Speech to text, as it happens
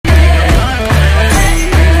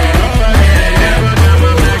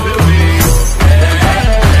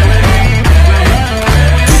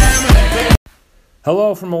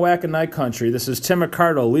Hello from Oatkan Night Country. This is Tim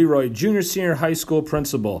McArdle, Leroy Junior Senior High School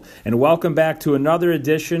Principal, and welcome back to another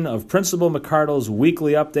edition of Principal McArdle's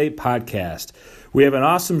Weekly Update Podcast. We have an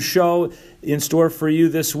awesome show in store for you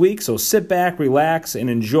this week, so sit back, relax, and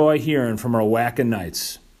enjoy hearing from our Oatkan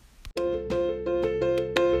Knights.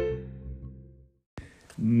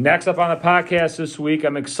 Next up on the podcast this week,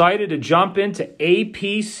 I'm excited to jump into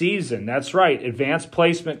AP season. That's right, Advanced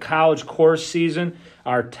Placement College Course season.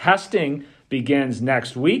 Our testing begins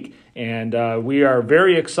next week, and we are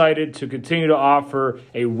very excited to continue to offer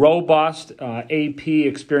a robust AP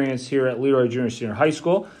experience here at Leroy Junior Senior High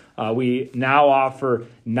School. We now offer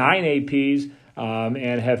 9 APs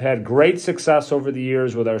and have had great success over the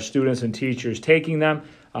years with our students and teachers taking them,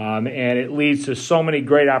 and it leads to so many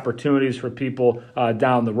great opportunities for people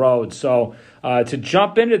down the road. So to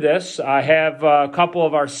jump into this, I have a couple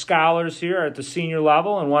of our scholars here at the senior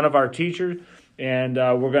level and one of our teachers, and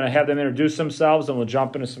we're going to have them introduce themselves, and we'll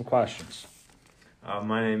jump into some questions.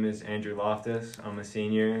 My name is Andrew Loftus. I'm a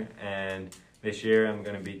senior, and this year I'm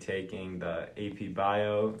going to be taking the AP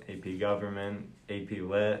Bio, AP Government, AP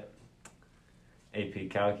Lit, AP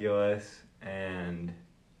Calculus, and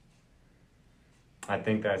I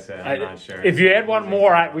think that's it. I'm not sure. If you add one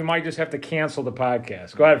more, we might just have to cancel the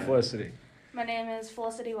podcast. Go ahead, Felicity. My name is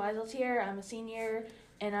Felicity Wieseltier. I'm a senior,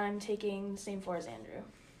 and I'm taking the same floor as Andrew.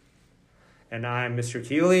 And I'm Mr.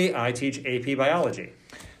 Chiulli. I teach AP Biology.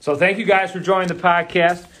 So thank you guys for joining the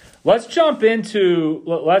podcast. Let's jump into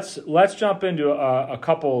a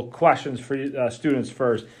couple questions for students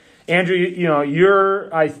first. Andrew,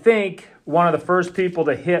 you're I think one of the first people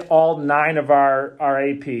to hit all 9 of our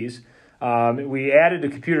APs. We added to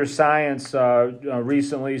computer science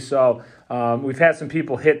recently, so we've had some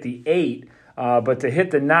people hit the 8, but to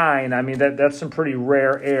hit the 9, I mean that's some pretty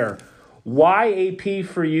rare air. Why AP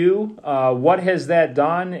for you? What has that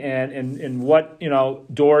done, and what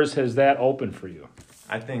doors has that opened for you?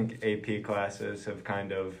 I think AP classes have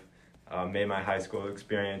kind of made my high school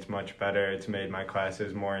experience much better. It's made my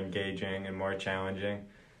classes more engaging and more challenging,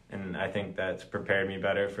 and I think that's prepared me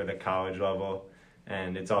better for the college level,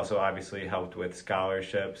 and it's also obviously helped with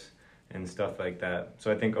scholarships and stuff like that.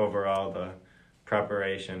 So I think overall the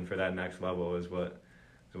preparation for that next level is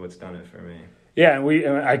what's done it for me. Yeah,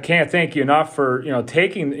 and I can't thank you enough for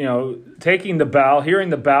taking the bell, hearing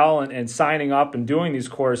the bell, and signing up and doing these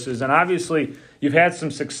courses. And obviously, you've had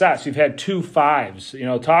some success. You've had 2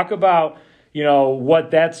 5s. Talk about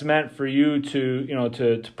what that's meant for you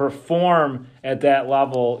to perform at that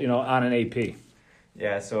level on an AP.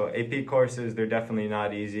 Yeah, so AP courses, they're definitely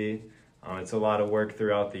not easy. It's a lot of work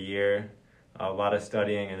throughout the year, a lot of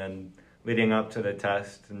studying, and then leading up to the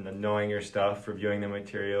test and knowing your stuff, reviewing the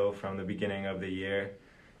material from the beginning of the year.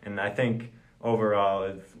 And I think overall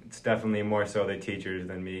it's definitely more so the teachers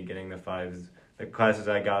than me getting the 5s. The classes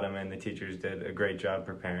I got them in, the teachers did a great job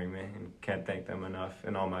preparing me, and can't thank them enough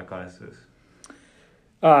in all my classes.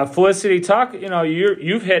 Felicity, talk.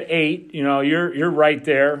 You've hit 8. You're right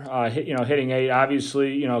there. Hitting 8.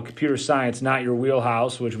 Obviously, computer science not your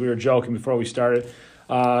wheelhouse, which we were joking before we started.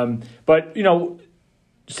 But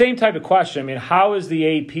same type of question. I mean, how is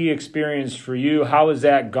the AP experience for you? How has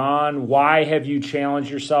that gone? Why have you challenged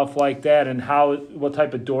yourself like that? And what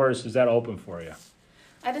type of doors does that open for you?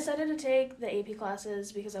 I decided to take the AP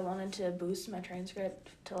classes because I wanted to boost my transcript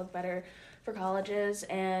to look better for colleges.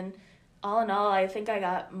 And all in all, I think I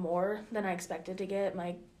got more than I expected to get.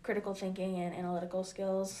 My critical thinking and analytical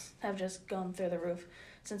skills have just gone through the roof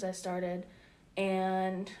since I started.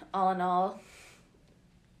 And all in all,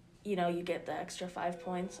 you get the extra 5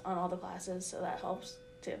 points on all the classes, so that helps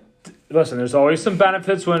too. Listen, there's always some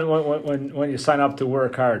benefits when you sign up to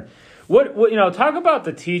work hard. What talk about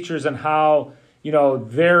the teachers and how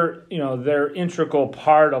they're integral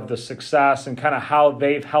part of the success, and kind of how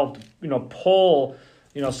they've helped pull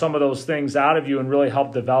some of those things out of you and really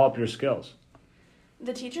help develop your skills.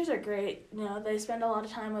 The teachers are great. They spend a lot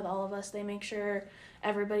of time with all of us. They make sure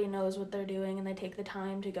everybody knows what they're doing, and they take the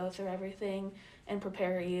time to go through everything and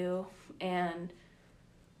prepare you. And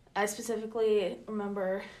I specifically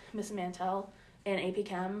remember Miss Mantell in AP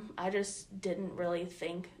Chem. I just didn't really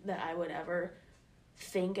think that I would ever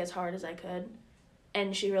think as hard as I could.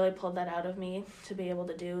 And she really pulled that out of me to be able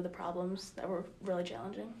to do the problems that were really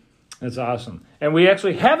challenging. That's awesome. And we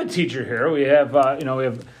actually have a teacher here. We have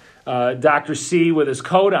Dr. C with his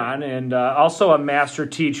coat on, and also a master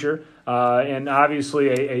teacher, and obviously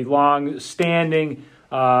a long-standing,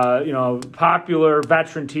 popular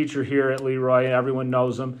veteran teacher here at Leroy. Everyone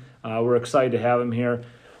knows him. We're excited to have him here.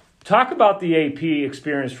 Talk about the AP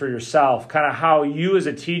experience for yourself, kind of how you as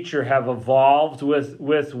a teacher have evolved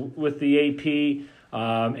with the AP,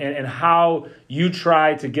 and how you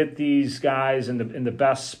try to get these guys in the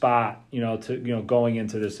best spot, going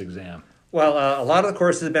into this exam. Well, a lot of the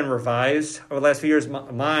courses have been revised over the last few years.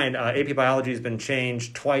 Mine, AP Biology, has been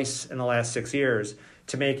changed twice in the last 6 years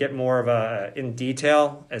to make it more of a in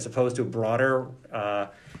detail as opposed to broader.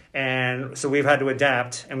 And so we've had to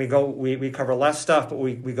adapt, and we cover less stuff, but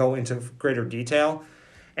we go into greater detail.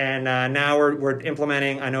 And now we're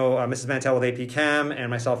implementing, I know Mrs. Mantel with AP Chem and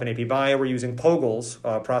myself in AP Bio, we're using POGLES,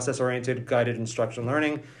 Process-Oriented Guided Instruction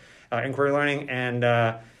Learning, Inquiry Learning,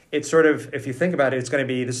 and it's sort of, if you think about it, it's going to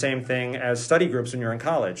be the same thing as study groups when you're in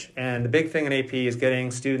college. And the big thing in AP is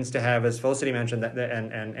getting students to have, as Felicity mentioned,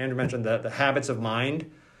 and Andrew mentioned, the habits of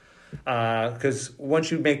mind. Because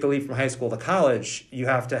once you make the leap from high school to college, you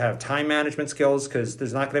have to have time management skills, because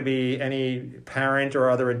there's not going to be any parent or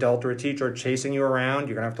other adult or a teacher chasing you around.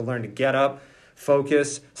 You're going to have to learn to get up,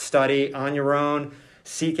 focus, study on your own,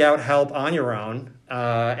 seek out help on your own,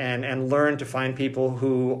 and learn to find people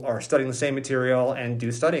who are studying the same material and do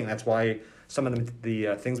studying. That's why some of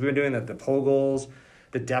the things we've been doing, the POGLES,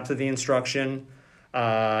 the depth of the instruction,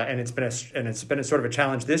 and it's been a sort of a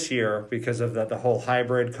challenge this year because of the whole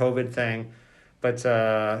hybrid COVID thing. But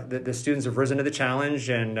the students have risen to the challenge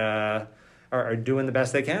and are doing the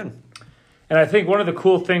best they can. And I think one of the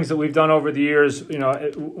cool things that we've done over the years,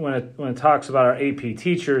 when it talks about our AP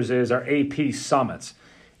teachers, is our AP summits.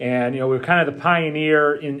 And, we're kind of the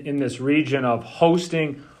pioneer in this region of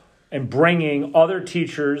hosting and bringing other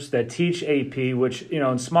teachers that teach AP, which,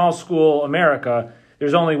 in small school America,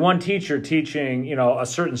 there's only one teacher teaching, a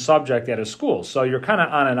certain subject at a school. So you're kind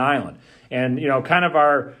of on an island. And, kind of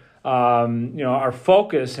our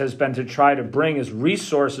focus has been to try to bring as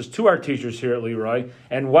resources to our teachers here at Leroy.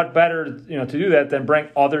 And what better, to do that than bring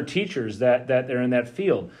other teachers that are in that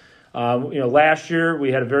field. Last year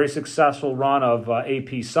we had a very successful run of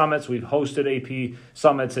AP summits. We've hosted AP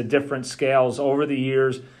summits at different scales over the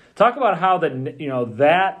years. Talk about how the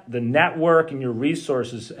network and your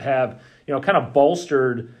resources have, kind of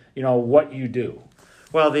bolstered, what you do.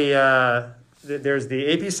 Well, there's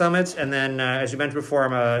the AP summits, and then as you mentioned before,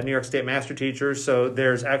 I'm a New York State master teacher, so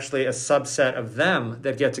there's actually a subset of them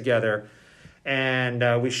that get together,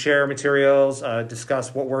 and we share materials,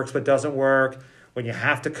 discuss what works, what doesn't work. When you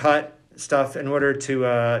have to cut stuff in order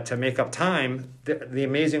to make up time, the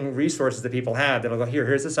amazing resources that people have that'll go,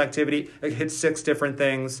 here's this activity. It hits 6 different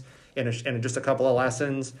things in just a couple of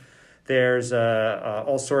lessons. There's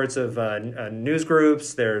all sorts of news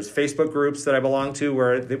groups. There's Facebook groups that I belong to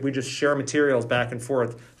where we just share materials back and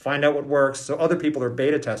forth, find out what works. So other people are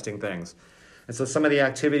beta testing things. And so some of the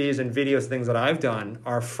activities and videos, things that I've done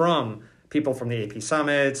are from people from the AP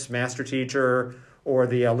Summits, Master Teacher, or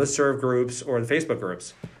the listserv groups or the Facebook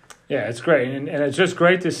groups. Yeah, it's great. And it's just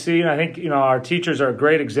great to see. And I think, our teachers are a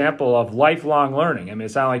great example of lifelong learning. I mean,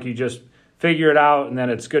 it's not like you just figure it out and then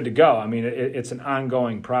it's good to go. I mean, it's an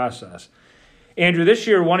ongoing process. Andrew, this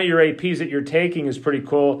year, one of your APs that you're taking is pretty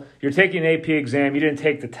cool. You're taking an AP exam. You didn't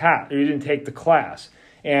take the test, or you didn't take the class.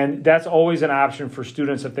 And that's always an option for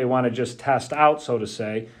students if they want to just test out, so to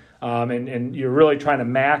say. And you're really trying to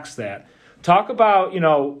max that. Talk about,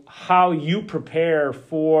 how you prepare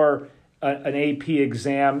for an AP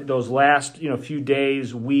exam, those last, few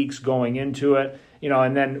days, weeks going into it,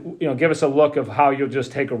 and then, give us a look of how you'll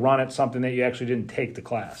just take a run at something that you actually didn't take the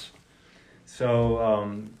class.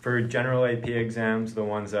 So for general AP exams, the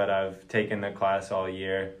ones that I've taken the class all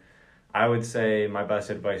year, I would say my best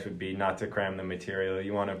advice would be not to cram the material.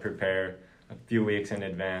 You want to prepare a few weeks in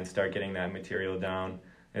advance, start getting that material down.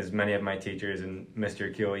 As many of my teachers, and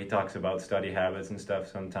Mr. Chiulli talks about study habits and stuff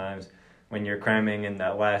sometimes. When you're cramming in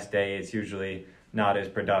that last day, it's usually not as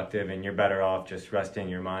productive and you're better off just resting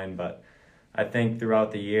your mind. But I think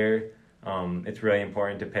throughout the year, it's really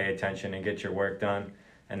important to pay attention and get your work done.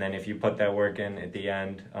 And then if you put that work in at the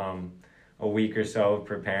end, a week or so of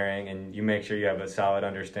preparing, and you make sure you have a solid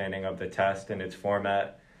understanding of the test and its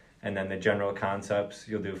format, and then the general concepts,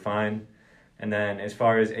 you'll do fine. And then as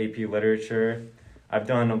far as AP literature, I've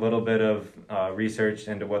done a little bit of research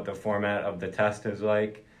into what the format of the test is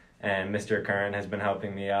like, and Mr. Curran has been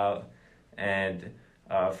helping me out. And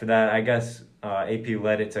for that, I guess AP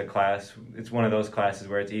Lit, it's one of those classes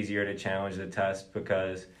where it's easier to challenge the test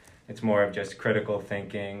because it's more of just critical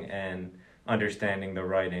thinking and understanding the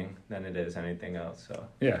writing than it is anything else. So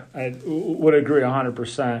yeah, I would agree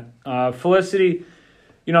 100%. Felicity,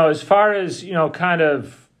 as far as, kind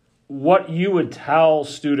of what you would tell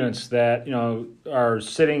students that, are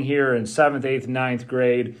sitting here in 7th, 8th, 9th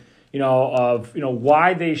grade, of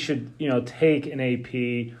why they should, take an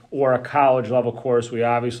AP or a college level course. We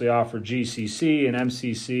obviously offer GCC and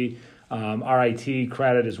MCC. RIT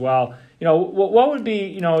credit as well. What would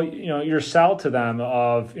be, your sell to them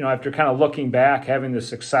of, after kind of looking back, having the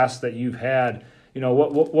success that you've had,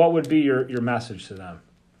 what would be your message to them?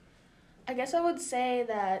 I guess I would say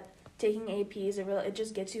that taking APs, it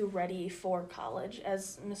just gets you ready for college.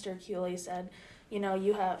 As Mr. Chiulli said,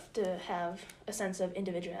 you have to have a sense of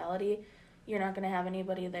individuality. You're not going to have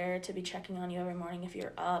anybody there to be checking on you every morning if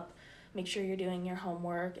you're up. Make sure you're doing your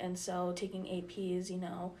homework. And so taking APs,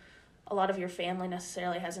 a lot of your family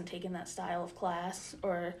necessarily hasn't taken that style of class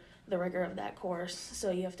or the rigor of that course.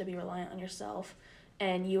 So you have to be reliant on yourself,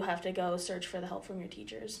 and you have to go search for the help from your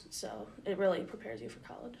teachers. So it really prepares you for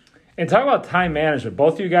college. And talk about time management.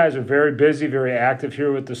 Both of you guys are very busy, very active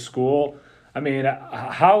here with the school. I mean,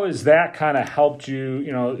 how has that kind of helped you?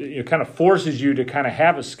 It kind of forces you to kind of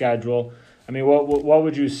have a schedule. I mean, what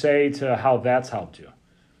would you say to how that's helped you?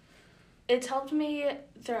 It's helped me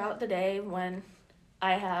throughout the day when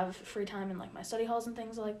I have free time in like my study halls and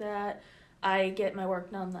things like that. I get my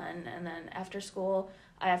work done then, and then after school,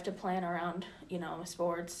 I have to plan around, my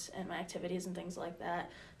sports and my activities and things like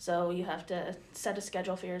that. So you have to set a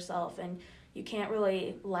schedule for yourself, and you can't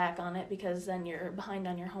really lack on it because then you're behind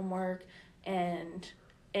on your homework, and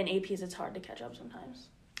in APs it's hard to catch up sometimes.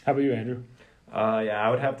 How about you, Andrew? I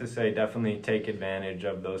would have to say definitely take advantage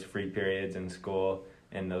of those free periods in school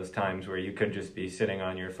and those times where you could just be sitting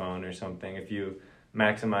on your phone or something. If you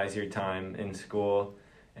maximize your time in school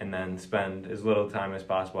and then spend as little time as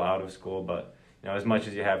possible out of school, but as much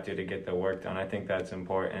as you have to get the work done, I think that's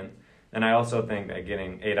important. And I also think that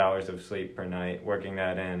getting 8 hours of sleep per night, working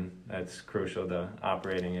that in, that's crucial to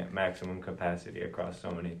operating at maximum capacity across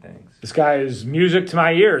so many things. This guy is music to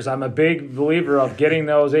my ears. I'm a big believer of getting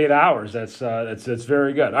those 8 hours. That's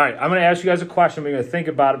very good. All right, I'm going to ask you guys a question. We're going to think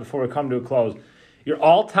about it before we come to a close. Your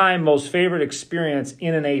all-time most favorite experience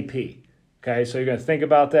in an AP. Okay, so you're going to think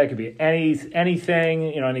about that. It could be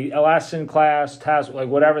anything, any lesson, class, task, like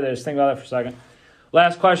whatever. Just think about that for a second.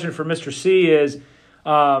 Last question for Mr. C is,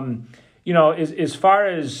 as far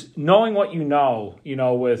as knowing what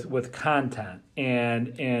with content and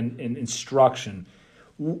instruction,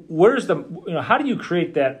 where's how do you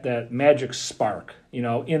create that magic spark,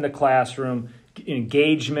 in the classroom,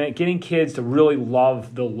 engagement, getting kids to really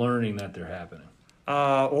love the learning that they're happening?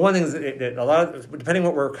 One thing is that a lot of, depending on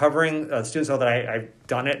what we're covering, students know that I've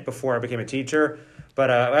done it before I became a teacher. But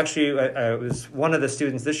it was one of the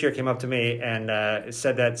students this year came up to me and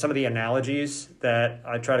said that some of the analogies that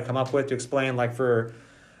I try to come up with to explain, like for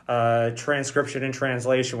transcription and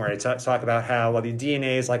translation, where I talk about how, the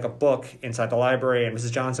DNA is like a book inside the library, and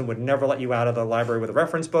Mrs. Johnson would never let you out of the library with a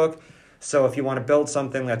reference book. So if you want to build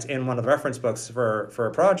something that's in one of the reference books for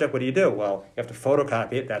a project, what do? Well, you have to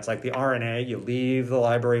photocopy it. That's like the RNA. You leave the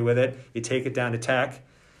library with it. You take it down to tech.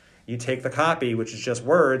 You take the copy, which is just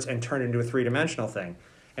words, and turn it into a three-dimensional thing.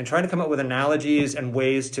 And trying to come up with analogies and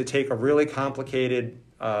ways to take a really complicated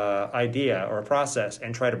idea or a process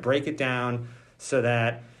and try to break it down so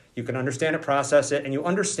that you can understand it, process it, and you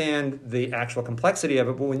understand the actual complexity of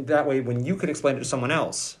it. But that way, when you can explain it to someone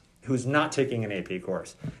else who's not taking an AP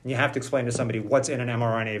course, and you have to explain to somebody what's in an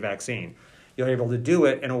mRNA vaccine, you're able to do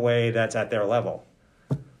it in a way that's at their level.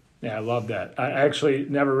 Yeah, I love that. I actually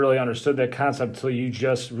never really understood that concept until you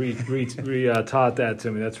just taught that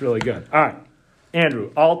to me. That's really good. All right,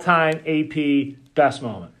 Andrew, all-time AP best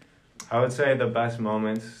moment. I would say the best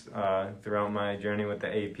moments throughout my journey with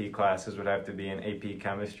the AP classes would have to be in AP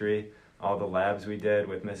chemistry. All the labs we did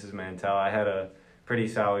with Mrs. Mantell. I had a pretty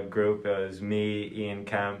solid group. It was me, Ian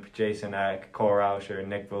Kemp, Jason Eck, Cole Rauscher,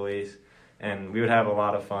 Nick Valise, and we would have a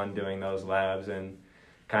lot of fun doing those labs and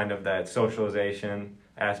kind of that socialization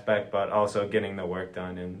aspect, but also getting the work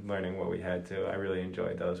done and learning what we had to. I really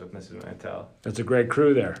enjoyed those with Mrs. Mantell. That's a great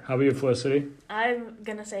crew there. How about you, Felicity? I'm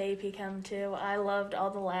going to say AP Chem too. I loved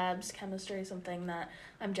all the labs. Chemistry is something that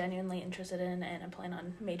I'm genuinely interested in, and I plan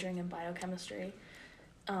on majoring in biochemistry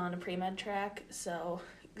on a pre-med track. So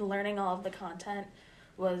learning all of the content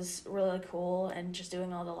was really cool, and just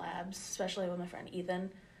doing all the labs, especially with my friend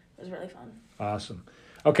Ethan, was really fun. Awesome.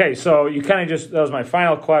 Okay, so you kind of that was my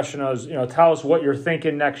final question. Was, tell us what you're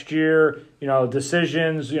thinking next year,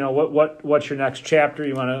 decisions, what's your next chapter?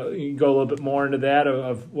 You want to go a little bit more into that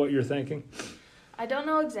of what you're thinking? I don't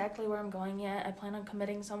know exactly where I'm going yet. I plan on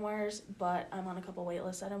committing somewhere, but I'm on a couple wait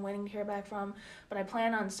lists that I'm waiting to hear back from. But I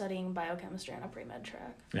plan on studying biochemistry on a pre-med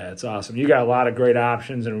track. Yeah, it's awesome. You got a lot of great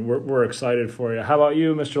options, and we're excited for you. How about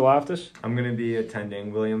you, Mr. Loftus? I'm going to be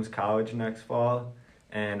attending Williams College next fall,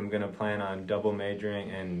 and I'm going to plan on double majoring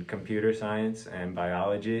in computer science and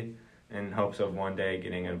biology in hopes of one day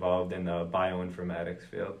getting involved in the bioinformatics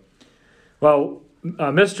field. Well,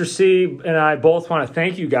 Mr. C and I both want to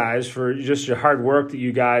thank you guys for just your hard work that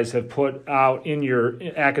you guys have put out in your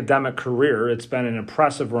academic career. It's been an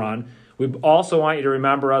impressive run. We also want you to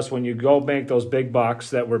remember us when you go make those big bucks,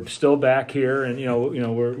 that we're still back here, and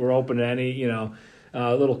we're open to any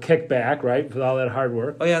little kickback, right, for all that hard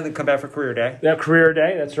work. Oh yeah, and then come back for career day. Yeah, career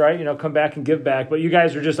day. That's right. Come back and give back. But you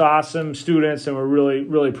guys are just awesome students, and we're really,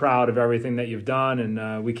 really proud of everything that you've done,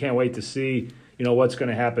 and we can't wait to see what's going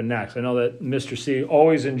to happen next. I know that Mr. C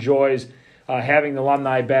always enjoys having the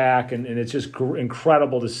alumni back, and it's just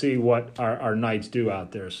incredible to see what our Knights do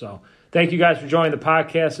out there. So thank you guys for joining the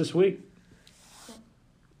podcast this week.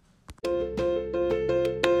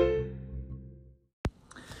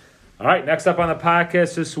 All right, next up on the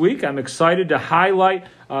podcast this week, I'm excited to highlight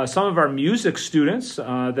some of our music students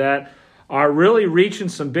that are really reaching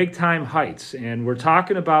some big-time heights. And we're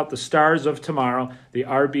talking about the Stars of Tomorrow, the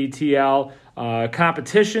RBTL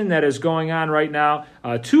competition that is going on right now.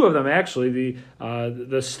 Two of them, actually,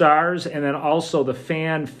 the Stars and then also the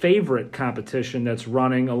fan favorite competition that's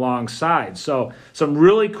running alongside. So some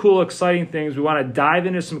really cool, exciting things. We want to dive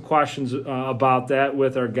into some questions about that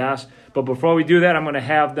with our guests. But before we do that, I'm going to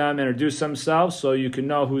have them introduce themselves so you can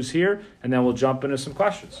know who's here, and then we'll jump into some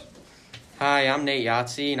questions. Hi, I'm Nate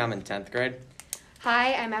Yauchzee, and I'm in 10th grade.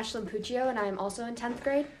 Hi, I'm Ashlyn Puccio, and I'm also in 10th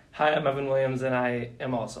grade. Hi, I'm Evan Williams, and I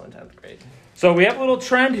am also in 10th grade. So we have a little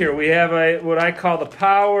trend here. We have what I call the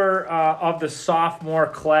power of the sophomore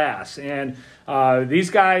class. And these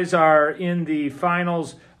guys are in the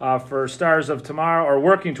finals for Stars of Tomorrow, or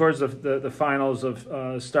working towards the finals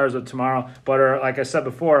of Stars of Tomorrow, but are, like I said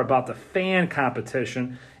before, about the fan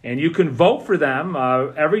competition. And you can vote for them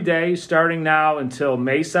every day starting now until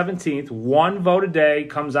May 17th. One vote a day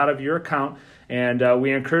comes out of your account. And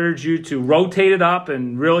we encourage you to rotate it up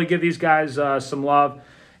and really give these guys some love.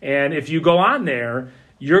 And if you go on there,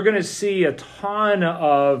 you're going to see a ton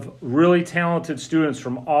of really talented students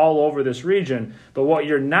from all over this region. But what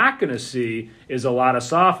you're not going to see is a lot of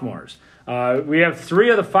sophomores. We have 3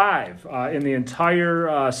 of the 5 in the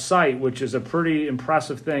entire site, which is a pretty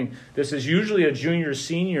impressive thing. This is usually a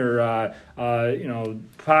junior-senior,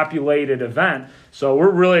 populated event. So we're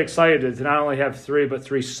really excited to not only have 3, but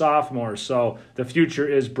 3 sophomores. So the future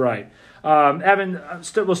is bright. Evan,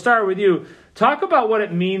 we'll start with you. Talk about what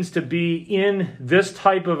it means to be in this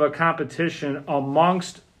type of a competition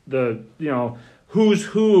amongst the, who's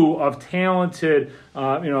who of talented,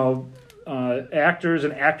 actors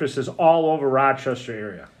and actresses all over Rochester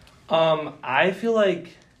area. I feel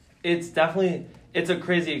like it's a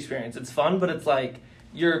crazy experience. It's fun, but it's like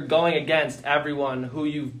you're going against everyone who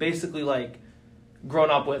you've basically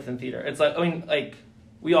grown up with in theater. It's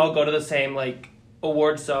we all go to the same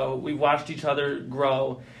awards show. We've watched each other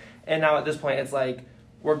grow. And now at this point, it's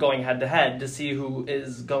we're going head-to-head to see who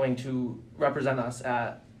is going to represent us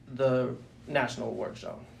at the National Award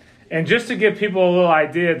Show. And just to give people a little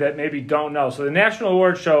idea that maybe don't know, so the National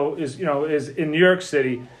Award Show is in New York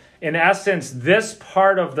City. In essence, this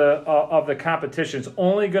part of the competition is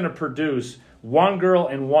only going to produce 1 girl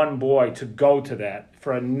and 1 boy to go to that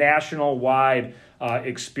for a national-wide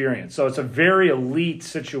experience. So it's a very elite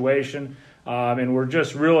situation. And we're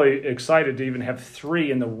just really excited to even have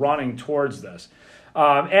 3 in the running towards this.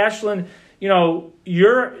 Ashlyn, you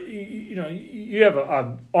have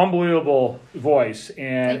an unbelievable voice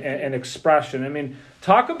and expression. I mean,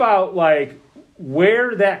 talk about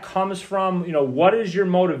where that comes from. What is your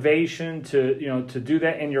motivation to do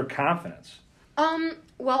that, and your confidence?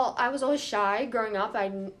 Well, I was always shy growing up.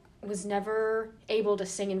 I was never able to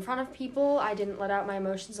sing in front of people. I didn't let out my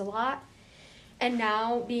emotions a lot. And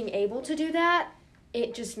now being able to do that,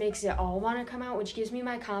 it just makes it all want to come out, which gives me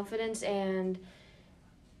my confidence. And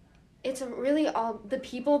it's really all the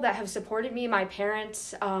people that have supported me, my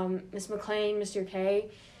parents, Miss McLean, Mr. K.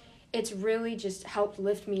 It's really just helped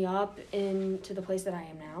lift me up into the place that I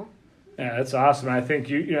am now. Yeah, that's awesome. And I think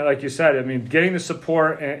like you said, I mean, getting the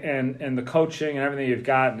support and the coaching and everything you've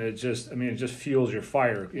gotten, it just fuels your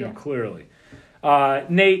fire, clearly.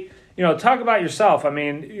 Nate, talk about yourself. I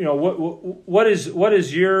mean, what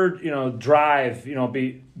is your drive,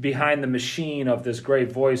 behind the machine of this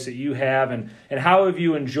great voice that you have, and how have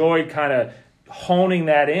you enjoyed kind of honing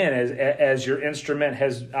that in as your instrument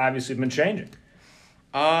has obviously been changing?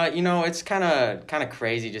 It's kind of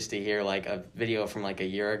crazy just to hear a video from a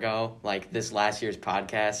year ago, this last year's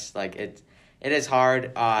podcast. It is hard.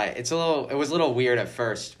 It was a little weird at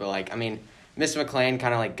first, but Miss McLean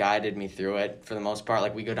kind of guided me through it for the most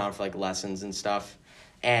part. We go down for lessons and stuff.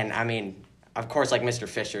 And of course Mr.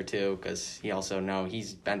 Fisher too, because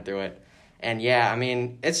he's been through it. And yeah,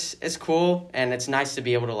 it's cool, and it's nice to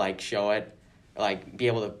be able to show it like be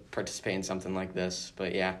able to participate in something like this.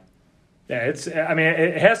 But yeah. Yeah,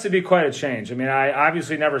 it has to be quite a change. I mean, I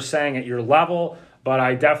obviously never sang at your level, but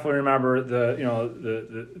I definitely remember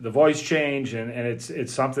the voice change, and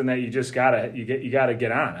it's something that you just gotta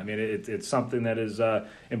get on. I mean, it's something that is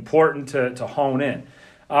important to hone in.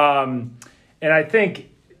 And I think,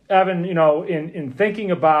 Evan, in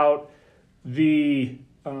thinking about the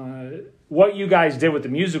what you guys did with the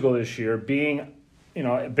musical this year, being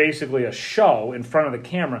basically a show in front of the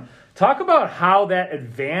camera, talk about how that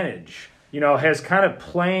advantage has kind of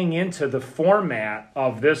playing into the format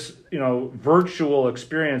of this, virtual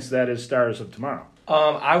experience that is Stars of Tomorrow.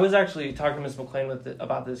 I was actually talking to Ms. McLean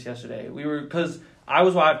about this yesterday. Because I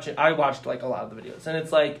watched like a lot of the videos, and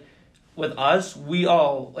it's like with us, we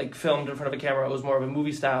all like filmed in front of a camera. It was more of a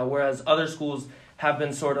movie style, whereas other schools have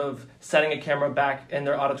been sort of setting a camera back in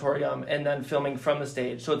their auditorium and then filming from the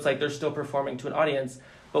stage. So it's like they're still performing to an audience.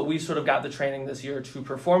 But we sort of got the training this year to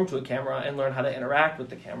perform to a camera and learn how to interact with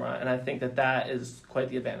the camera. And I think that is quite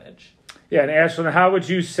the advantage. Yeah, and Ashlyn, how would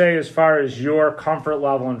you say as far as your comfort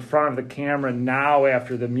level in front of the camera now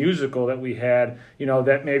after the musical that we had,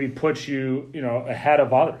 that maybe puts you, ahead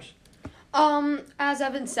of others? As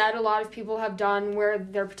Evan said, a lot of people have done where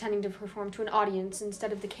they're pretending to perform to an audience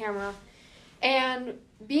instead of the camera. And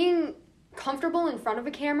being comfortable in front of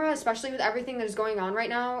a camera, especially with everything that is going on right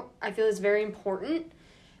now, I feel is very important.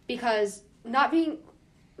 Because being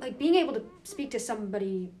able to speak to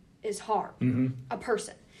somebody is hard, a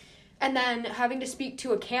person. And then having to speak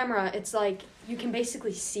to a camera, it's like you can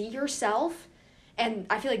basically see yourself, and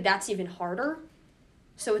I feel like that's even harder.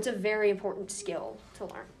 So it's a very important skill to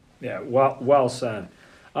learn. Yeah, well said.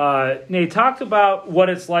 Nate, talked about what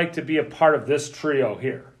it's like to be a part of this trio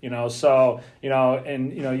here. You're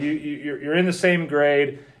in the same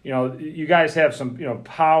grade. You guys have some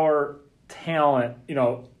power, talent,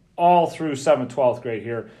 all through 7th, 12th grade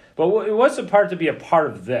here. But what's the part to be a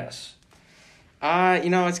part of this?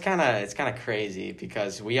 It's kind of crazy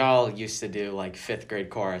because we all used to do like 5th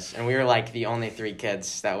grade chorus, and we were like the only 3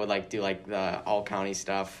 kids that would like do like the all county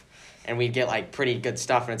stuff, and we'd get like pretty good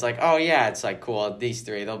stuff, and it's like, oh yeah, it's like cool, these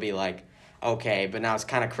 3, they'll be like okay. But now it's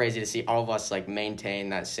kind of crazy to see all of us like maintain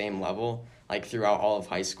that same level like throughout all of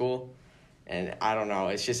high school, and I don't know,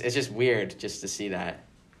 it's just weird just to see that.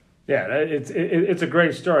 Yeah, it's a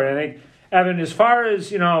great story. I think, Evan, as far as,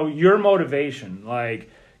 your motivation, like,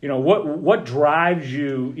 what drives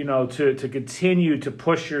you, to continue to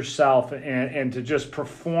push yourself and to just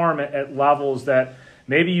perform at levels that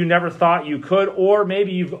maybe you never thought you could, or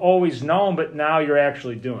maybe you've always known, but now you're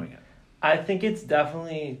actually doing it? I think it's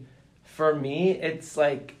definitely, for me, it's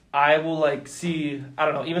like I will like see, I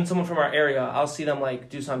don't know, even someone from our area, I'll see them like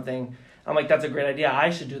do something. I'm like, that's a great idea.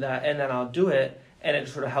 I should do that. And then I'll do it. And it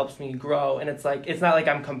sort of helps me grow. And it's like, it's not like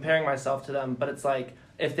I'm comparing myself to them, but it's like,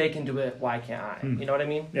 if they can do it, why can't I? You know what I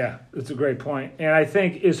mean? Yeah, that's a great point. And I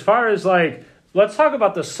think as far as like, let's talk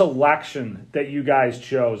about the selection that you guys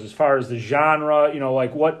chose as far as the genre,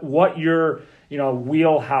 like what your,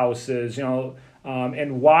 wheelhouse is,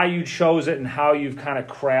 and why you chose it and how you've kind of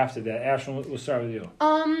crafted that. Ashlyn, we'll start with you.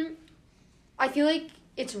 I feel like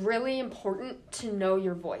it's really important to know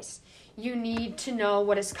your voice. You need to know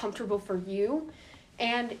what is comfortable for you.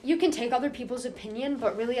 And you can take other people's opinion,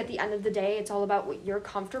 but really at the end of the day, it's all about what you're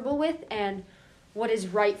comfortable with and what is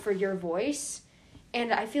right for your voice.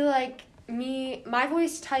 And I feel like my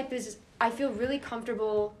voice type is, I feel really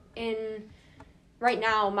comfortable in, right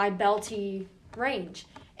now, my belty range.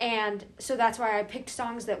 And so that's why I picked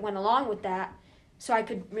songs that went along with that, so I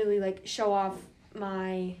could really like show off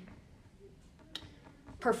my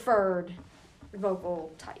preferred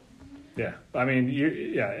vocal type. Yeah, I mean,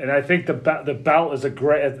 and I think the belt is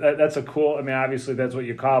that's a cool, I mean, obviously that's what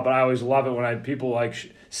you call it, but I always love it when people like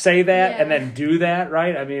say that and then do that,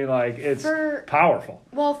 right? I mean, like, it's powerful.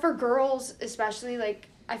 Well, for girls especially, like,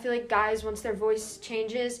 I feel like guys, once their voice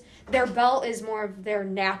changes, their belt is more of their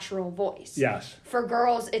natural voice. Yes. For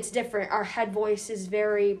girls, it's different. Our head voice is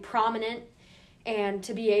very prominent, and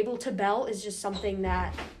to be able to belt is just something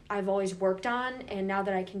that I've always worked on, and now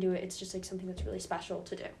that I can do it, it's just like something that's really special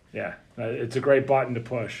to do. Yeah, it's a great button to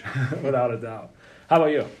push, without a doubt. How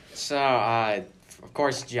about you? So, of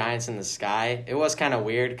course, Giants in the Sky. It was kind of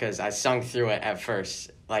weird because I sung through it at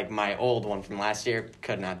first. Like, my old one from last year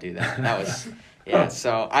could not do that. That was, yeah,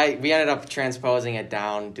 so we ended up transposing it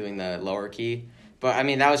down, doing the lower key. But, I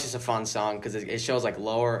mean, that was just a fun song because it shows, like,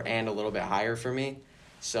 lower and a little bit higher for me.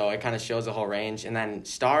 So it kind of shows the whole range. And then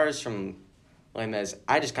Stars from Les Mis,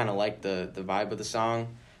 I just kind of like the vibe of the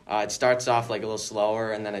song. It starts off like a little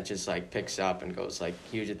slower, and then it just like picks up and goes like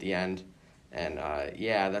huge at the end. And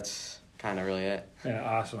yeah, that's kind of really it. Yeah,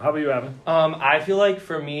 awesome. How about you, Evan? I feel like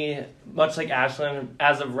for me, much like Ashlyn,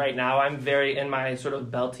 as of right now, I'm very in my sort of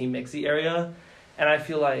belty mixy area, and I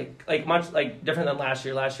feel like much like different than last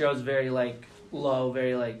year. Last year I was very like low,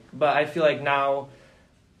 very like, but I feel like now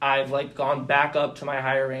I've like gone back up to my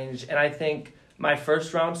higher range, and I think my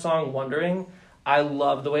first round song, Wondering, I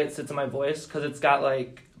love the way it sits in my voice because it's got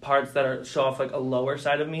like parts that show off like a lower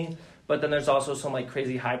side of me, but then there's also some like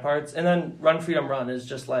crazy high parts, and then Run Freedom Run is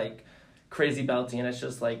just like crazy belty, and it's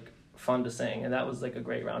just like fun to sing, and that was like a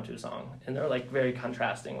great round 2 song, and they're like very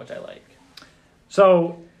contrasting, which I like.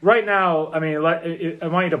 So right now, I mean, I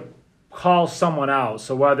want you to call someone out.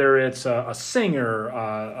 So whether it's a singer,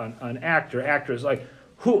 an actor, actress,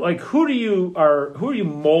 who are you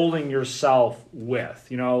molding yourself with?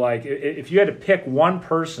 You know, like if you had to pick one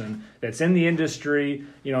person that's in the industry,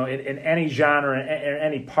 you know, in any genre, in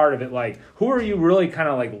any part of it, like who are you really kind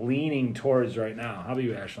of like leaning towards right now? How about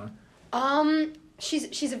you, Ashlyn?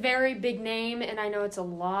 She's a very big name, and I know it's a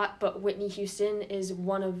lot, but Whitney Houston is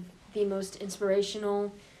one of the most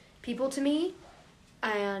inspirational people to me,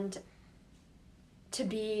 and to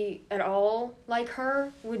be at all like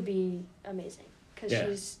her would be amazing, because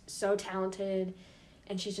she's so talented,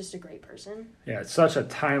 and she's just a great person. Yeah, it's such a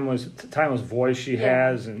timeless voice she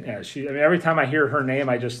has, and every time I hear her name,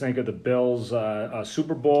 I just think of the Bills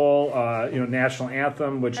Super Bowl, national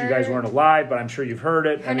anthem, which you guys weren't alive, but I'm sure you've heard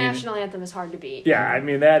it. Her national anthem is hard to beat. Yeah, I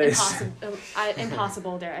mean that is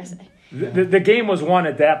impossible, dare I say. The game was won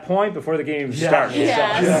at that point before the game started.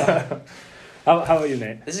 Yes. How about you,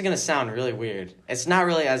 Nate? This is going to sound really weird. It's not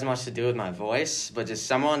really as much to do with my voice, but just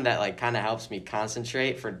someone that like kind of helps me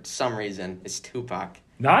concentrate for some reason is Tupac.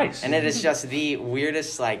 Nice. And it is just the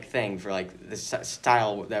weirdest like thing for like the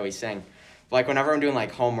style that we sing. Like whenever I'm doing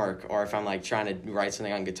like homework, or if I'm like trying to write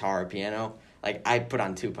something on guitar or piano, like I put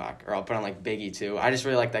on Tupac, or I'll put on like Biggie too. I just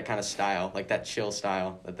really like that kind of style, like that chill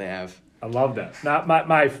style that they have. I love that.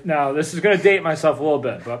 Now this is going to date myself a little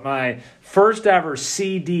bit, but my first ever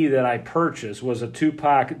CD that I purchased was a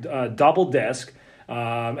Tupac double disc,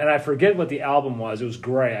 and I forget what the album was. It was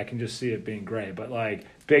gray. I can just see it being gray, but like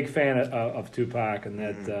big fan of Tupac, and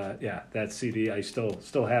that that CD I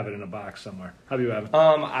still have it in a box somewhere. How about you, Evan?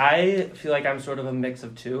 I feel like I'm sort of a mix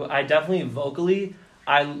of two. I definitely vocally,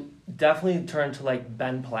 I definitely turn to like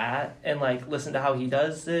Ben Platt and like listen to how he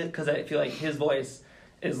does it, because I feel like his voice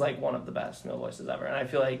is like one of the best male voices ever, and I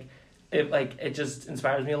feel like it just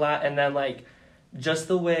inspires me a lot. And then like just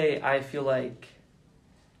the way I feel like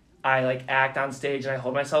I like act on stage and I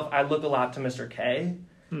hold myself, I look a lot to Mr. K.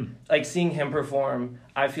 Like seeing him perform,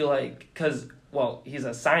 I feel like, because he's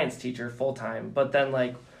a science teacher full time, but then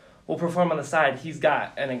like we'll perform on the side. He's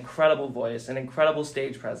got an incredible voice, an incredible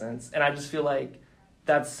stage presence, and I just feel like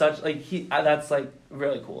that's such like that's like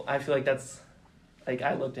really cool. I feel like that's like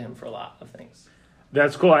I look to him for a lot of things.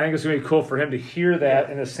 That's cool. I think it's going to be cool for him to hear that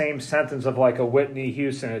in the same sentence of like a Whitney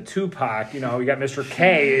Houston, a Tupac. You know, you got Mr.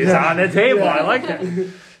 K is on the table. I like that.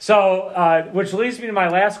 So, which leads me to my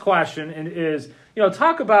last question, and is,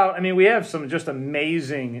 talk about, I mean, we have some just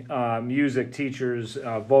amazing music teachers,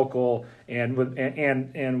 vocal, and with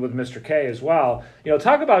Mr. K as well.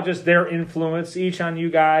 Talk about just their influence each on you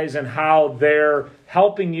guys, and how they're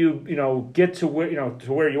helping you, get to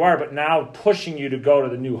where you are, but now pushing you to go to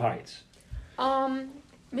the new heights.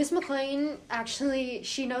 Miss McLean, actually,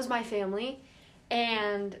 she knows my family,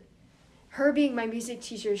 and her being my music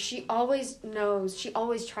teacher, she always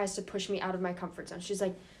tries to push me out of my comfort zone. She's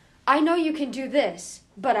like, I know you can do this,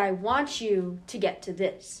 but I want you to get to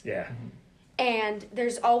this. Yeah. And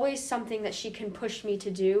there's always something that she can push me to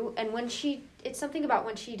do, and it's something about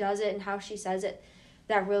when she does it and how she says it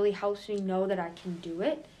that really helps me know that I can do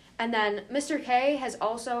it. And then Mr. K has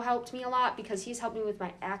also helped me a lot, because he's helped me with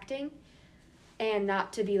my acting, and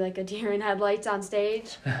not to be like a deer in headlights on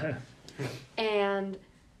stage. And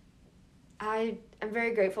I'm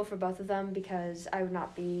very grateful for both of them, because I would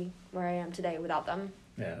not be where I am today without them.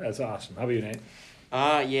 Yeah, that's awesome. How about you, Nate?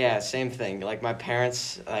 Yeah, same thing. Like my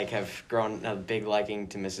parents have grown a big liking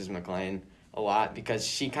to Mrs. McLean a lot, because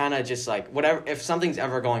she kind of just like, whatever, if something's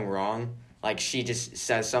ever going wrong, like she just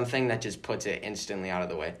says something that just puts it instantly out of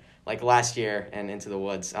the way. Like last year in Into the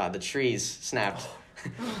Woods, the trees snapped.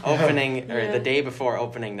 The day before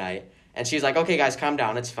opening night, and she's like, okay guys, calm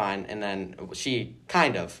down, it's fine. And then she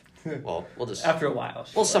we'll just after a while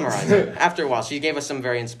we'll summarize it. After a while she gave us some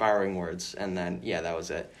very inspiring words, and then that was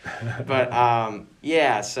it. But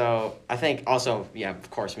so I think also of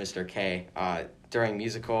course Mr. K during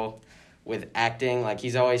musical with acting, like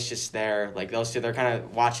he's always just there, like those two, they're kind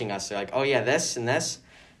of watching us. They're like, oh yeah, this and this,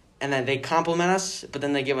 and then they compliment us, but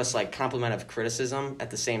then they give us like compliment of criticism at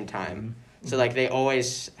the same time. So like they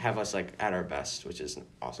always have us like at our best, which is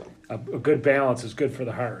awesome. A good balance is good for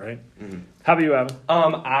the heart, right? Mm-hmm. How about you, Evan?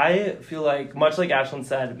 I feel like, much like Ashlyn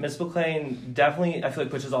said, Miss McLean definitely, I feel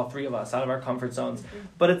like, pushes all three of us out of our comfort zones.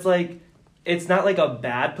 But it's like, it's not like a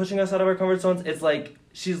bad pushing us out of our comfort zones. It's like,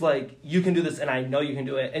 she's like, you can do this, and I know you can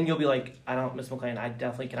do it. And you'll be like, I don't, Miss McLean, I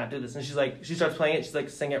definitely cannot do this. And she's like, she starts playing it, she's like,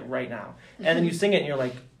 sing it right now. And then you sing it, and you're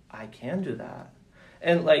like, I can do that.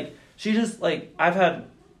 And like, she just, like, I've had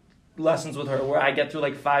lessons with her where I get through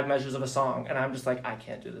like 5 measures of a song and I'm just like, I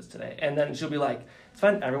can't do this today. And then she'll be like, it's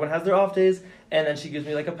fine, everyone has their off days. And then she gives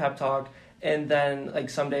me like a pep talk, and then like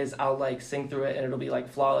some days I'll like sing through it and it'll be like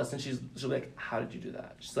flawless, and she'll be like, how did you do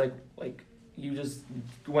that? She's like you just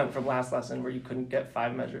went from last lesson where you couldn't get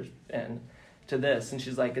 5 measures and to this. And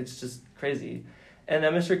she's like, it's just crazy. And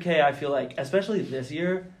then Mr. K, I feel like, especially this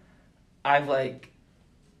year, I've like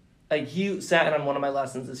he sat in on one of my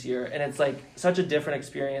lessons this year, and it's like such a different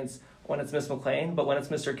experience when it's Miss McLean, but when it's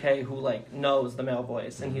Mr. K, who like knows the male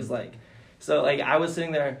voice, and he's like, so like I was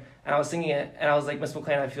sitting there and I was singing it, and I was like, Miss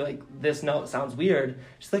McLean, I feel like this note sounds weird.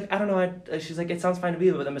 She's like, I don't know. She's like, it sounds fine to me,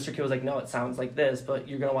 but then Mr. K was like, no, it sounds like this, but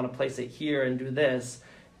you're gonna want to place it here and do this,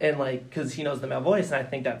 and like, because he knows the male voice, and I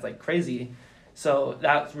think that's like crazy. So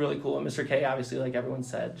that's really cool. And Mr. K, obviously, like everyone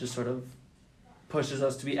said, just sort of pushes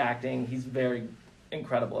us to be acting. He's very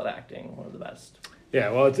incredible at acting, one of the best.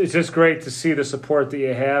 Yeah, well, it's just great to see the support that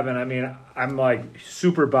you have. And I mean, I'm like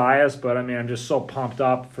super biased, but I mean, I'm just so pumped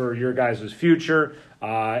up for your guys' future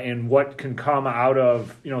and what can come out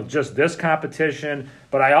of, just this competition.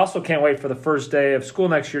 But I also can't wait for the first day of school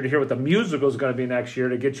next year to hear what the musical is going to be next year,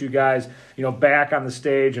 to get you guys, back on the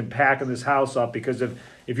stage and packing this house up. Because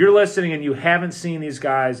if you're listening and you haven't seen these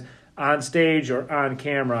guys on stage or on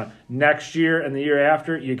camera, next year and the year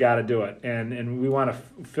after, you got to do it. And we want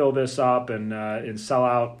to fill this up and sell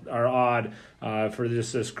out our odd for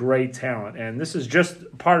just this great talent. And this is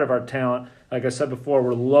just part of our talent. Like I said before,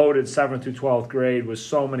 we're loaded 7th through 12th grade with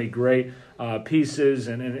so many great pieces,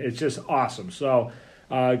 and it's just awesome. So,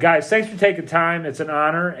 guys, thanks for taking time. It's an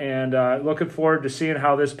honor, and looking forward to seeing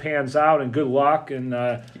how this pans out, and good luck, and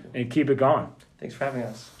keep it going. Thanks for having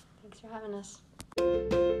us. Thanks for having us.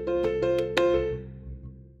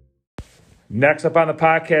 Next up on the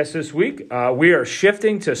podcast this week, we are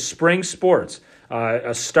shifting to spring sports.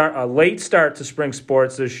 A late start to spring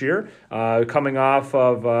sports this year, coming off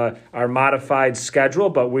of our modified schedule,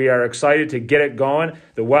 but we are excited to get it going.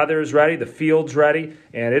 The weather is ready, the field's ready,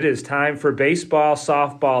 and it is time for baseball,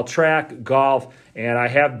 softball, track, golf, and I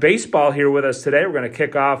have baseball here with us today. We're going to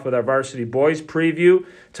kick off with our varsity boys preview,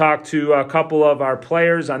 talk to a couple of our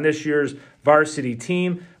players on this year's varsity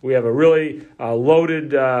team. We have a really loaded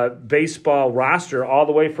baseball roster, all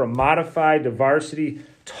the way from modified to varsity.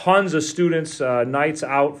 Tons of students, nights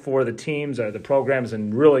out for the teams. The program's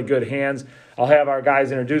in really good hands. I'll have our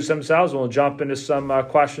guys introduce themselves, and we'll jump into some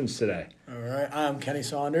questions today. All right, I'm Kenny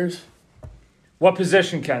Saunders. What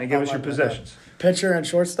position, Kenny? Give us your positions. Pitcher and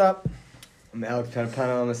shortstop. I'm Alex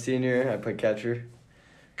Penepento. I'm a senior. I play catcher.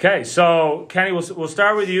 Okay, so Kenny, we'll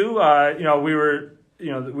start with you.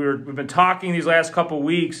 We've been talking these last couple of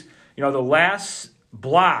weeks. The last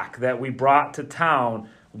block that we brought to town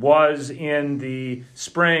was in the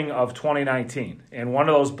spring of 2019, and one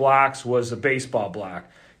of those blocks was a baseball block.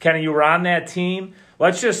 Kenny, you were on that team.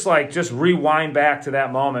 Let's just rewind back to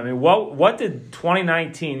that moment. I mean, what did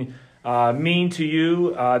 2019 mean to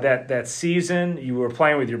you? That season, you were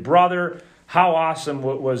playing with your brother. How awesome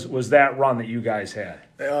was that run that you guys had?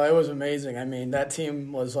 It was amazing. I mean, that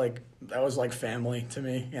team was like family to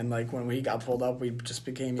me, and like when we got pulled up, we just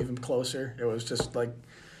became even closer. It was just like,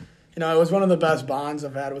 it was one of the best bonds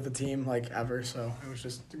I've had with the team ever. So it was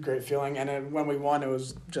just a great feeling, and when we won,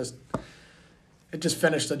 it just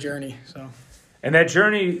finished the journey. So. And that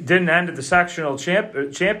journey didn't end at the sectional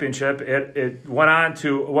championship. It went on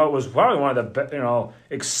to what was probably one of the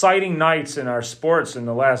exciting nights in our sports in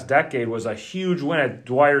the last decade. Was a huge win at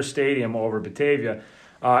Dwyer Stadium over Batavia.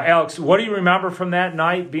 Alex, what do you remember from that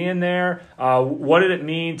night being there? What did it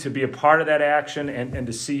mean to be a part of that action and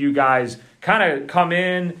to see you guys kind of come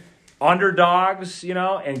in underdogs,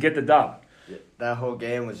 and get the dub? That whole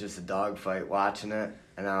game was just a dogfight watching it.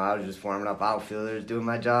 And I was just warming up outfielders, doing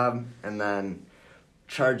my job, and then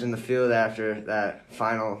charging the field after that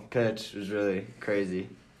final pitch was really crazy.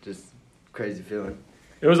 Just crazy feeling.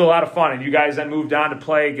 It was a lot of fun, and you guys then moved on to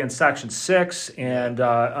play against Section 6 and,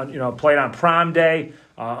 played on prom day,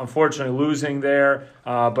 unfortunately losing there.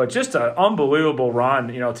 But just an unbelievable run,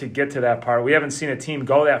 to get to that part. We haven't seen a team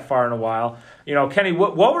go that far in a while. Kenny,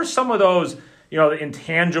 what were some of those the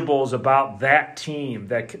intangibles about that team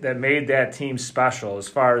that made that team special, as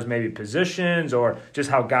far as maybe positions or just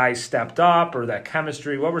how guys stepped up or that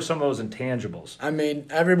chemistry? What were some of those intangibles? I mean,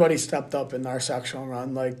 everybody stepped up in our sectional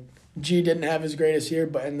run. Like, G didn't have his greatest year,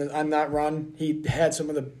 but on that run, he had some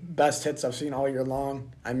of the best hits I've seen all year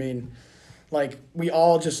long. I mean, like, we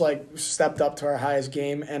all just, like, stepped up to our highest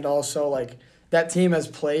game, and also, like, that team has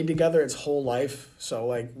played together its whole life. So,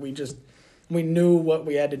 like, we knew what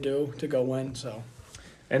we had to do to go win, so.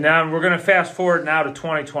 And now we're going to fast forward now to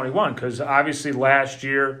 2021, because obviously last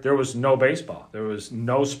year there was no baseball. There was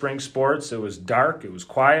no spring sports. It was dark. It was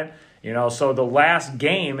quiet. So the last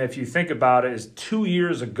game, if you think about it, is 2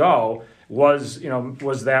 years ago was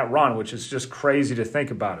that run, which is just crazy to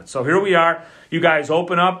think about it. So here we are. You guys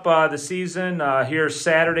open up the season here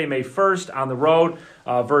Saturday, May 1st on the road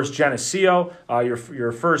versus Geneseo.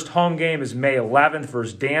 Your first home game is May 11th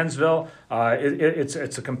versus Dansville.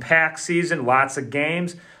 It's a compact season, lots of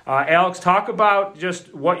games. Alex, talk about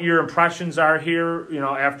just what your impressions are here,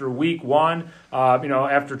 after week one,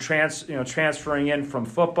 after transferring in from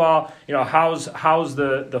football. How's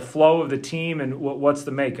the flow of the team, and what's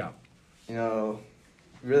the makeup?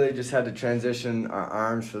 Really just had to transition our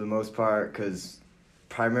arms for the most part, because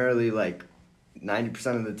primarily like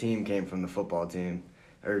 90% of the team came from the football team,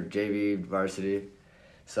 or JV varsity.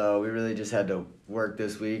 So we really just had to work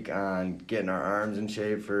this week on getting our arms in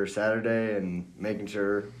shape for Saturday and making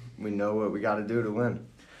sure we know what we got to do to win.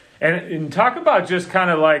 And talk about just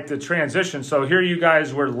kind of like the transition. So here you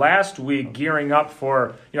guys were last week gearing up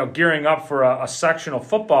for a sectional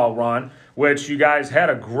football run, which you guys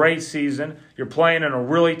had a great season. You're playing in a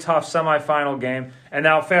really tough semifinal game, and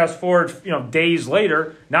now fast forward, days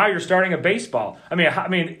later, now you're starting a baseball. I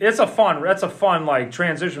mean, it's a fun like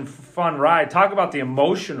transition, fun ride. Talk about the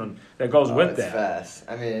emotion that goes with that. It's fast.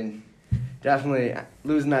 I mean, definitely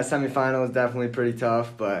losing that semifinal is definitely pretty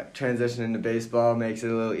tough, but transitioning to baseball makes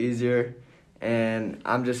it a little easier, and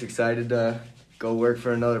I'm just excited to go work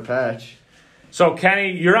for another patch. So,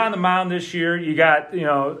 Kenny, you're on the mound this year. You got,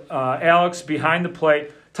 Alex behind the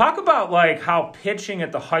plate. Talk about, like, how pitching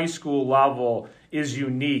at the high school level is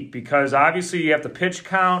unique, because obviously you have the pitch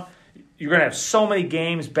count. You're going to have so many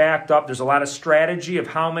games backed up. There's a lot of strategy of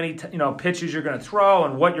how many, pitches you're going to throw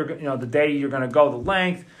and what the day you're going to go the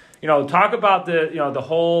length. Talk about the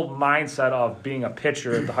whole mindset of being a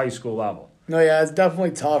pitcher at the high school level. No, yeah, it's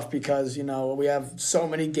definitely tough because, we have so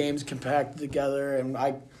many games compacted together, and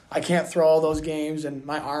I can't throw all those games, and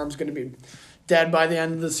my arm's going to be dead by the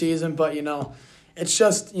end of the season. But, it's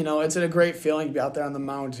just, it's a great feeling to be out there on the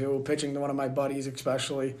mound, too, pitching to one of my buddies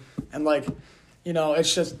especially. And,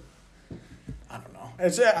 it's just, I don't know.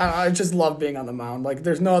 I just love being on the mound. Like,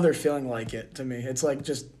 there's no other feeling like it to me. It's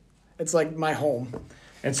like my home.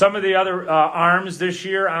 And some of the other arms this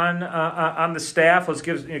year on the staff, let's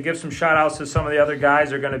give some shout-outs to some of the other guys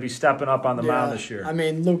that are going to be stepping up on the mound this year. I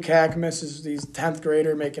mean, Luke Hackmus he's 10th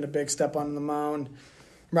grader making a big step on the mound.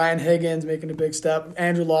 Ryan Higgins making a big step.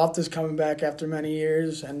 Andrew Loftus coming back after many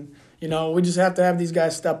years. And, we just have to have these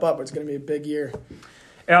guys step up. It's going to be a big year.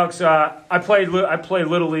 Alex, I played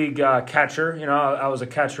Little League catcher. I was a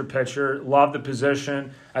catcher-pitcher. Loved the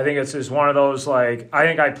position. I think it's just one of those, I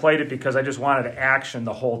think I played it because I just wanted action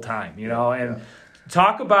the whole time, And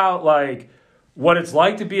talk about, what it's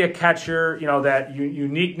like to be a catcher, that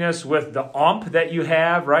uniqueness with the ump that you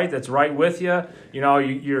have, right, that's right with you.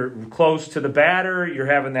 You're close to the batter. You're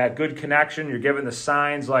having that good connection. You're giving the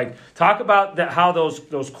signs. Talk about how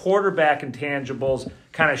those quarterback intangibles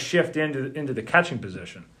kind of shift into the catching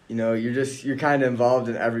position. You're kind of involved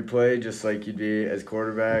in every play, just like you'd be as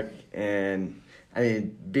quarterback. And, I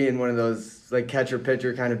mean, being one of those,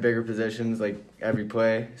 catcher-pitcher kind of bigger positions, every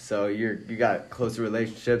play. So you got closer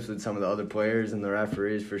relationships with some of the other players and the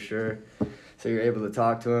referees for sure. So you're able to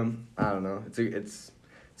talk to them. I don't know. It's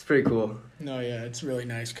pretty cool. No, yeah, it's really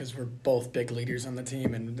nice because we're both big leaders on the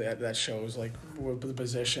team, and that shows, with the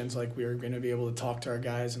positions, we're going to be able to talk to our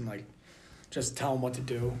guys and, just tell them what to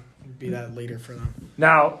do, be that leader for them.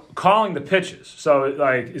 Now, calling the pitches. So,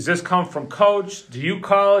 does this come from coach? Do you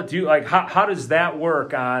call it? Do you how does that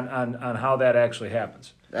work on how that actually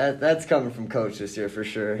happens? That's coming from coach this year for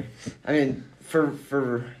sure. I mean,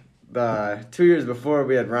 for the 2 years before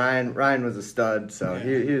we had Ryan. Ryan was a stud, so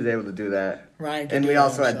he was able to do that. Ryan, and we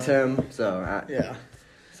also had Tim, so yeah.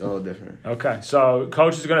 It's a little different. Okay, so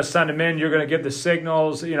coach is going to send him in. You're going to give the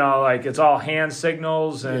signals. It's all hand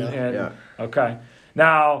signals and okay.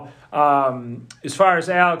 Now, as far as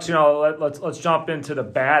Alex, let's jump into the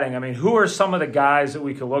batting. I mean, who are some of the guys that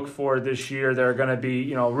we could look for this year that are going to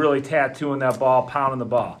be, really tattooing that ball, pounding the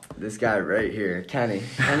ball? This guy right here, Kenny.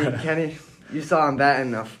 Kenny, you saw him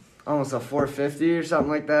batting almost a 450 or something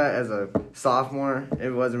like that as a sophomore. It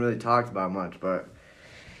wasn't really talked about much, but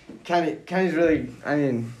Kenny's really, I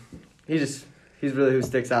mean, he's really who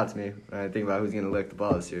sticks out to me when I think about who's going to lick the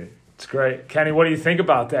ball this year. It's great. Kenny, what do you think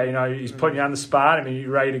about that? You know, he's putting you on the spot. I mean, you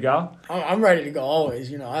ready to go? I'm ready to go always.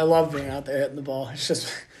 You know, I love being out there hitting the ball. It's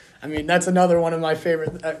just, I mean, that's another one of my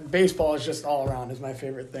favorite. Baseball is just all around is my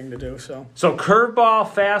favorite thing to do. So curveball,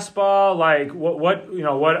 fastball, like what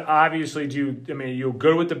obviously do you? I mean, you're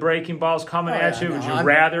good with the breaking balls coming at you. No, Would you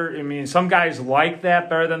rather? I mean, some guys like that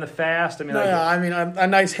better than the fast. I mean, a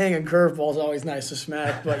nice hanging curveball is always nice to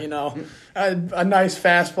smack, but you know, a nice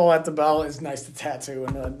fastball at the belt is nice to tattoo,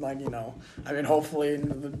 and I mean, hopefully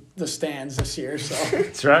in the stands this year. So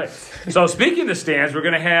that's right. So speaking of the stands, we're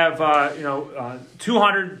going to have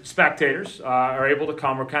 200 spectators are able to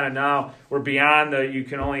come. We're beyond you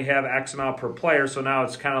can only have X amount per player, so now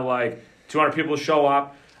it's kind of like 200 people show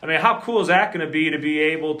up. I mean, how cool is that going to be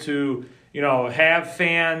able to have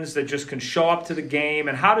fans that just can show up to the game,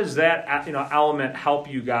 and how does that element help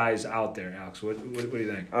you guys out there, Alex? What do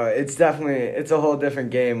you think? It's a whole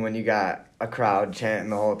different game when you got a crowd chanting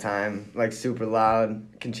the whole time, like super loud.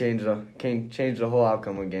 Can change the whole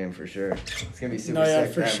outcome of a game for sure. It's gonna be super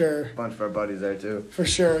sick. For sure. A bunch of our buddies there too. For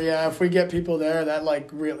sure, yeah. If we get people there,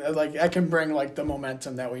 that really I can bring the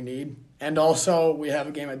momentum that we need. And also, we have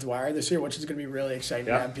a game at Dwyer this year, which is going to be really exciting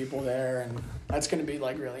to have people there, and that's going to be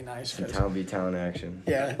really nice. Town v. town action.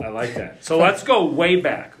 Yeah, I like that. So let's go way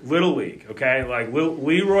back, Little League. Okay, like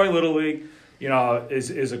Leroy Little League,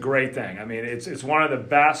 is a great thing. I mean, it's one of the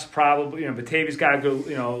best, probably. Batavia's got a good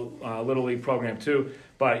Little League program too.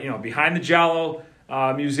 But behind the Jello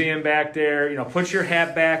museum back there, put your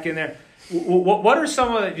hat back in there. What are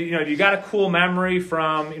some of the, you got a cool memory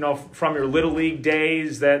from your Little League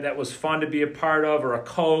days that was fun to be a part of, or a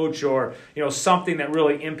coach, or, something that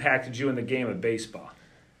really impacted you in the game of baseball?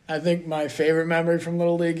 I think my favorite memory from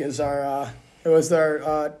Little League is I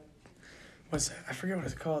forget what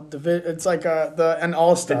it's called. It's like an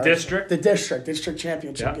all-star. The district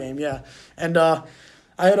championship game, yeah. And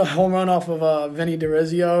I had a home run off of Vinny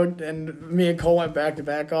DiRizio, and me and Cole went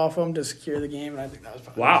back-to-back off him to secure the game, and I think that was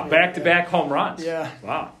probably wow, back-to-back home runs. Yeah.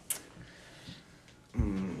 Wow.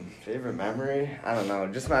 Favorite memory? I don't know.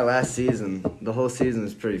 Just my last season. The whole season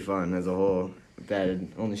was pretty fun as a whole. That had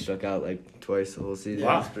only struck out twice the whole season.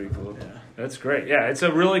 Wow. It's pretty cool. Yeah. That's great. Yeah, it's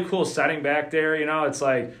a really cool setting back there. It's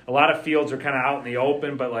like a lot of fields are kind of out in the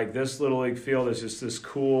open, but this Little League field is just this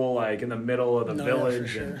cool, in the middle of the village, for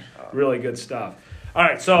sure. and really good stuff. All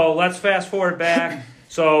right, so let's fast forward back.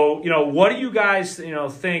 So, what do you guys,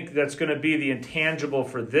 think that's going to be the intangible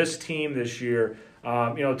for this team this year,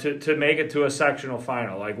 to make it to a sectional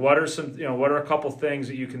final? Like, what are a couple things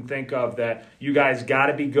that you can think of that you guys got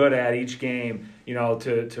to be good at each game,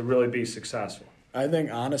 to really be successful? I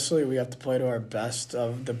think, honestly, we have to play to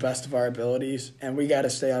the best of our abilities, and we got to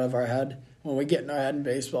stay out of our head. When we get in our head in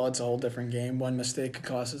baseball, it's a whole different game. One mistake could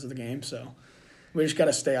cost us the game, so we just got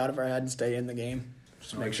to stay out of our head and stay in the game.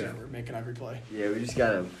 Just make sure we're making every play. Yeah, we just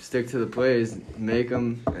got to stick to the plays, make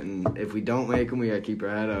them, and if we don't make them, we got to keep our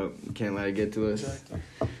head out. We can't let it get to us. Exactly.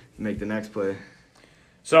 Make the next play.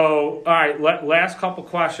 So, all right, last couple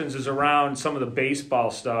questions is around some of the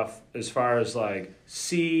baseball stuff as far as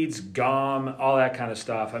seeds, gum, all that kind of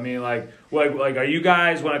stuff. I mean, are you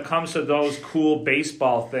guys, when it comes to those cool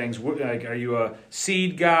baseball things, are you a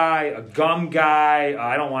seed guy, a gum guy?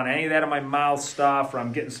 I don't want any of that in my mouth stuff, or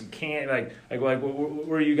I'm getting some candy.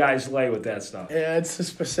 Where do you guys lay with that stuff? Yeah, it's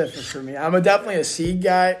specific for me. I'm definitely a seed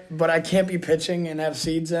guy, but I can't be pitching and have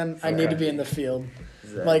seeds in. I need to be in the field.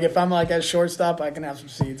 Exactly. If I'm at shortstop, I can have some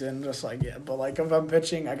seeds in, but if I'm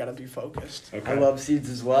pitching, I gotta be focused. Okay. I love seeds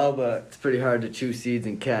as well, but it's pretty hard to chew seeds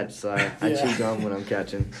and catch, so I chew gum when I'm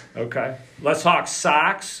catching. Okay. Let's talk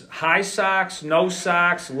socks. High socks, no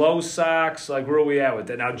socks, low socks. Where are we at with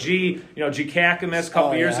that? Now, G Kakamis a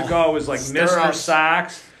couple years ago was Mr.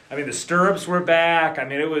 Socks. I mean, the stirrups were back. I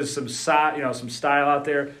mean, it was some style out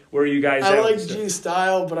there. Where are you guys at? I like G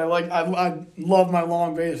style, but I love my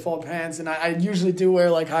long baseball pants, and I usually do wear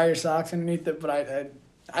higher socks underneath it, but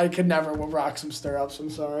I could never rock some stirrups. I'm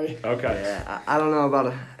sorry. Okay. Yeah, I don't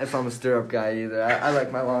know if I'm a stirrup guy either. I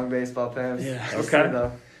like my long baseball pants. Yeah.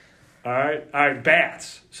 Okay. All right,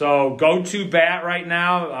 bats. So go-to bat right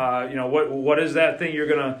now. What is that thing you're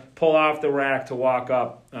gonna pull off the rack to walk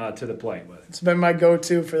up to the plate with? It's been my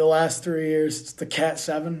go-to for the last 3 years. It's the Cat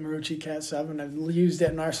 7, Marucci Cat 7. I've used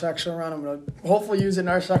it in our section run. I'm gonna hopefully use it in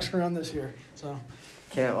our section run this year. So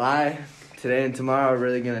Can't lie. Today and tomorrow are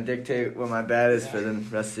really gonna dictate what my bat is for the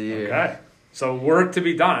rest of the year. Okay. So work to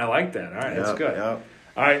be done. I like that. All right, that's good. Yep.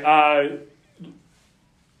 All right.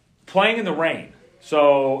 Playing in the rain.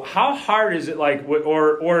 So how hard is it, like,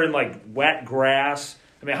 or in like wet grass?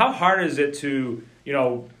 I mean, how hard is it to,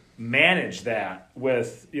 manage that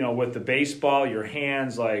with the baseball, your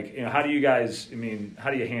hands, like, how do you guys? I mean,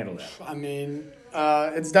 how do you handle that? I mean,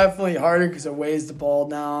 it's definitely harder because it weighs the ball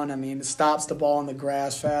down. I mean, it stops the ball in the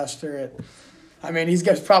grass faster. He's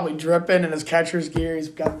got probably dripping in his catcher's gear. He's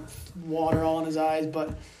got water all in his eyes,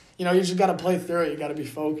 but you just got to play through it. You got to be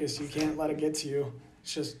focused. You can't let it get to you.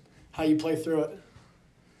 It's just how you play through it.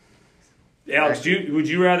 Alex, would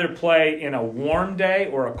you rather play in a warm day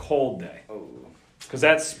or a cold day? Because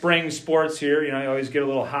that's spring sports here. You always get a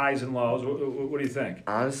little highs and lows. What do you think?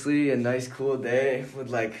 Honestly, a nice cool day with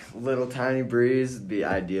like a little tiny breeze would be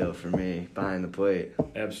ideal for me behind the plate.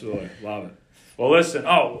 Absolutely. Love it. Well, listen.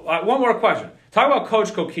 One more question. Talk about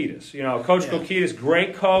Coach Kokitas. Coach Kokitas,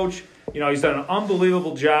 great coach. He's done an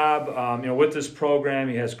unbelievable job, with this program.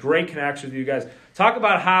 He has great connections with you guys. Talk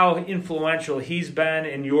about how influential he's been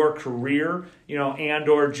in your career, and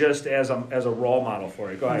or just as a role model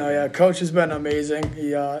for you. Go ahead. Coach has been amazing.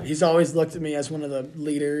 He's always looked at me as one of the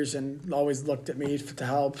leaders and always looked at me to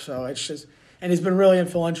help. So it's just, and he's been really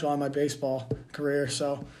influential on my baseball career.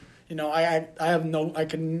 So, I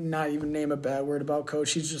can not even name a bad word about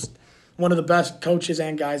Coach. He's just one of the best coaches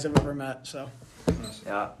and guys I've ever met. So.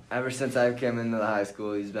 Yeah, ever since I came into the high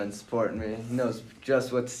school, he's been supporting me. He knows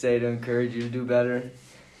just what to say to encourage you to do better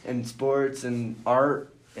in sports and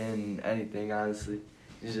art and anything, honestly.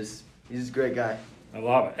 He's a great guy. I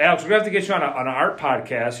love it. Alex, we have to get you on an art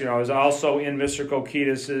podcast. I was also in Mr.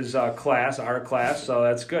 Kokitas' art class, so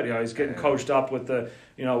that's good. He's getting coached up with the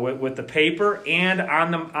with the paper and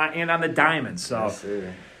on the diamond. So. Yes,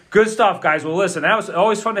 sir. Good stuff, guys. Well, listen, that was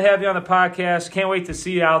always fun to have you on the podcast. Can't wait to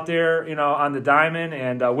see you out there, on the diamond,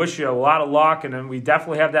 and wish you a lot of luck. And then we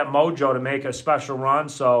definitely have that mojo to make a special run.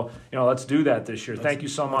 So, let's do that this year. Thank you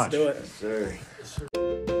so much. Let's do it. Yes, sir.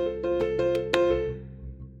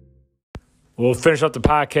 We'll finish up the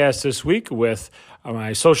podcast this week with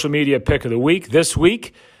my social media pick of the week. This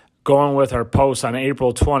week, going with our post on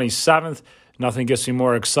April 27th. Nothing gets me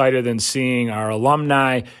more excited than seeing our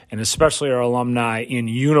alumni, and especially our alumni in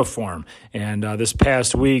uniform. And this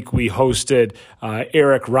past week, we hosted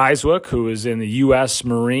Eric Reiswick, who is in the U.S.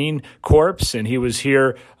 Marine Corps, and he was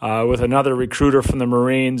here with another recruiter from the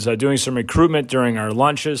Marines doing some recruitment during our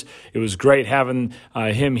lunches. It was great having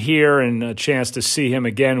him here and a chance to see him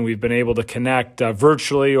again. We've been able to connect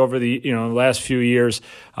virtually over the last few years.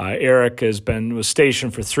 Eric was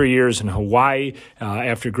stationed for 3 years in Hawaii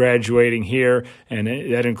after graduating here, and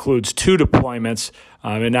that includes 2 deployments.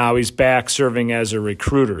 And now he's back serving as a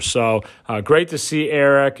recruiter. So great to see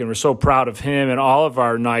Eric, and we're so proud of him and all of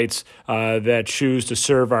our Knights that choose to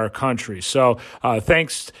serve our country. So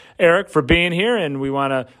thanks, Eric, for being here, and we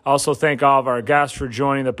want to also thank all of our guests for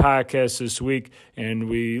joining the podcast this week, and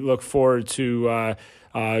we look forward to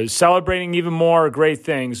celebrating even more great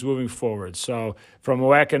things moving forward. So from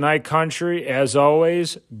Oatkan Knight Country, as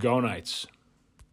always, go Knights.